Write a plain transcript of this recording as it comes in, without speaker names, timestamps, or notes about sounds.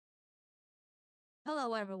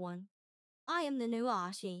Hello everyone, I am the new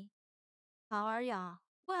Ashy. How are y'all?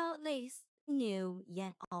 Well, at least new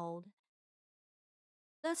yet old.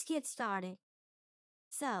 Let's get started.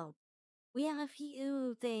 So, we have a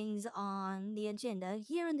few things on the agenda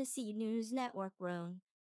here in the SeeD News Network room.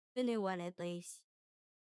 The new one at least.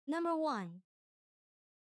 Number 1.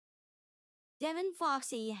 Devin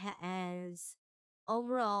Foxy has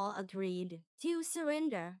overall agreed to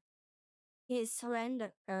surrender. His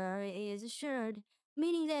surrender is assured,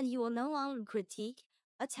 meaning that he will no longer critique,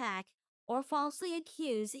 attack, or falsely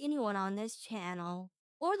accuse anyone on this channel,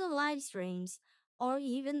 or the live streams, or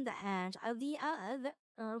even the ad of the other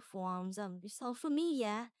forms of social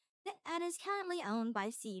media that is currently owned by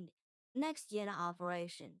SeeD Next Gen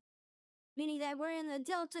Operation. Meaning that we're in the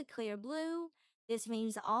Delta Clear Blue. This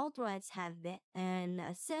means all threats have been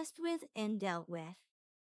assessed with and dealt with.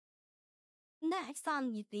 Next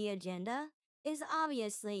on the agenda is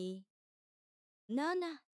obviously none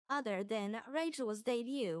other than Rachel's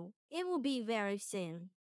debut. It will be very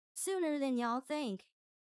soon, sooner than y'all think.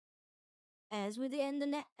 As within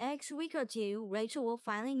the next week or two, Rachel will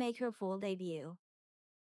finally make her full debut.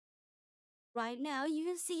 Right now, you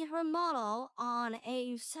can see her model on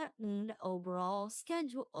a certain overall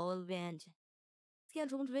scheduled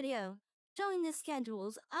video showing the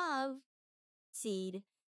schedules of SeeD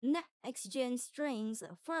Next Gen Strings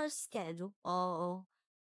first schedule all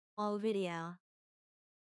video,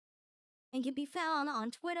 and can be found on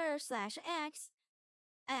Twitter/X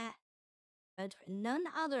at none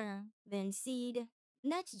other than SeeD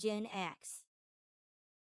Next Gen X.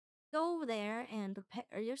 Go over there and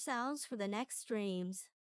prepare yourselves for the next streams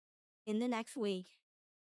in the next week.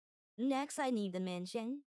 Next, I need to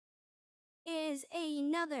mention is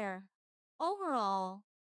another overall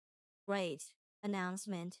great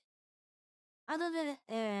announcement. Other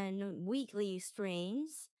than weekly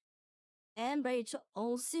streams and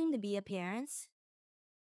Rachel's soon-to-be appearance,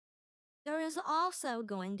 there is also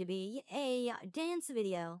going to be a dance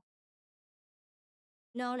video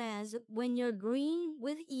known as When You're Green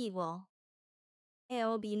with Evil. It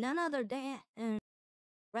will be none other than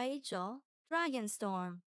Rachel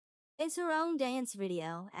Dragonstorm. It's her own dance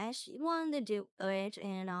video, as she wanted to do it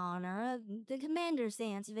in honor of the Commander's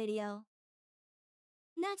dance video.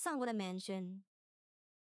 Next, I want to mention,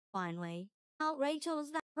 finally, how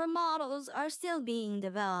her models are still being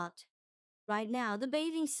developed. Right now, the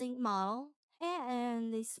bathing suit model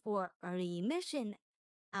and the sporty mission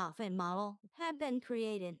outfit model have been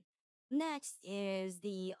created. Next is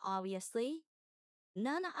the obviously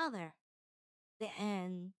none other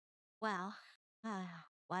than, well,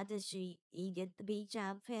 why does she get the beach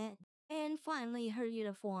outfit? And finally, her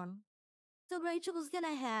uniform. So Rachel's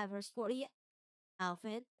gonna have her sporty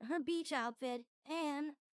outfit, her beach outfit,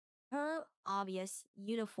 and her obvious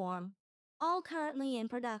uniform, all currently in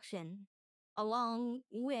production. Along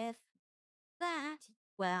with that,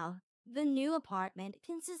 well, the new apartment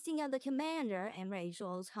consisting of the commander and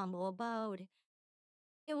Rachel's humble abode.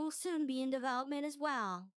 It will soon be in development as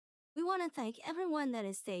well. We want to thank everyone that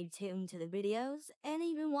has stayed tuned to the videos and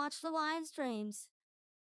even watched the live streams.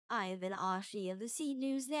 I have been Ashy of the SeeD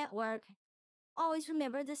News Network. Always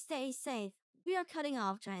remember to stay safe. We are cutting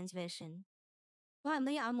off transmission.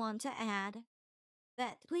 Finally, I want to add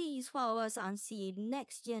that please follow us on SeeD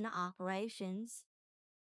Next Gen Operations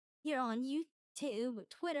here on YouTube,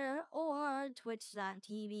 Twitter, or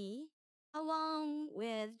Twitch.tv, along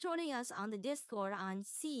with joining us on the Discord on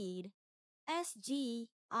SeeD SG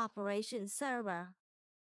Operations Server.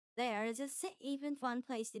 There is a safe and fun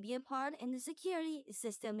place to be a part, and the security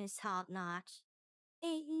system is top notch.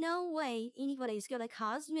 Ain't no way anybody's gonna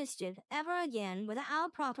cause mischief ever again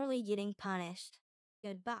without properly getting punished.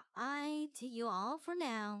 Goodbye to you all for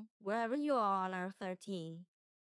now, wherever you are on Earth 13.